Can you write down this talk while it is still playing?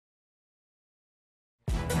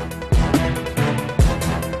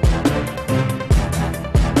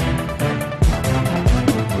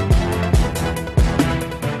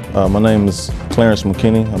My name is Clarence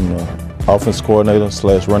McKinney. I'm the offense coordinator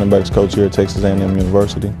 / running backs coach here at Texas A&M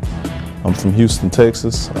University. I'm from Houston,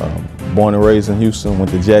 Texas. Born and raised in Houston.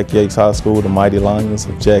 Went to Jack Yates High School, the Mighty Lions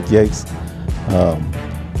of Jack Yates.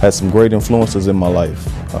 Had some great influences in my life.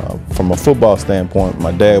 From a football standpoint,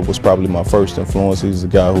 my dad was probably my first influence. He's the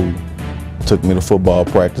guy who took me to football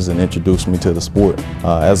practice and introduced me to the sport.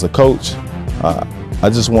 As a coach, I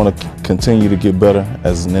just want to continue to get better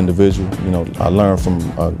as an individual. You know, I learned from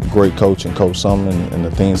a great coach and Coach Sumner and the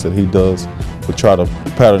things that he does. We try to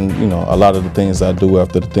pattern, you know, a lot of the things I do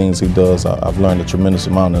after the things he does. I've learned a tremendous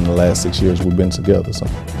amount in the last 6 years we've been together. So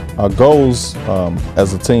our goals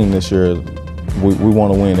as a team this year, we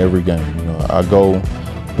want to win every game. You know, our goal,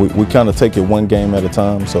 we kind of take it one game at a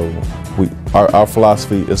time. So our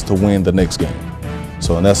philosophy is to win the next game.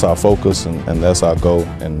 So, and that's our focus and that's our goal.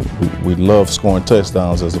 And we love scoring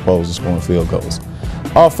touchdowns as opposed to scoring field goals.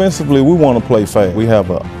 Offensively, we want to play fast. We have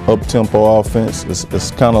an up-tempo offense. It's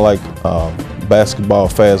kind of like basketball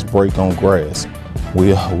fast break on grass.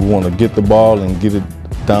 We want to get the ball and get it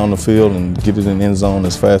down the field and get it in the end zone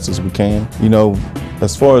as fast as we can. You know,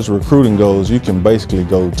 as far as recruiting goes, you can basically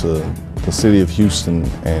go to the city of Houston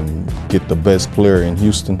and get the best player in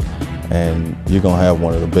Houston, and you're going to have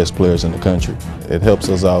one of the best players in the country. It helps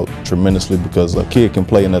us out tremendously because a kid can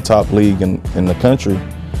play in the top league in the country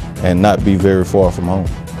and not be very far from home.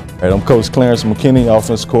 And I'm Coach Clarence McKinney,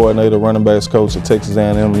 offense coordinator, running backs coach at Texas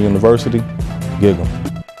A&M University. Gig 'em.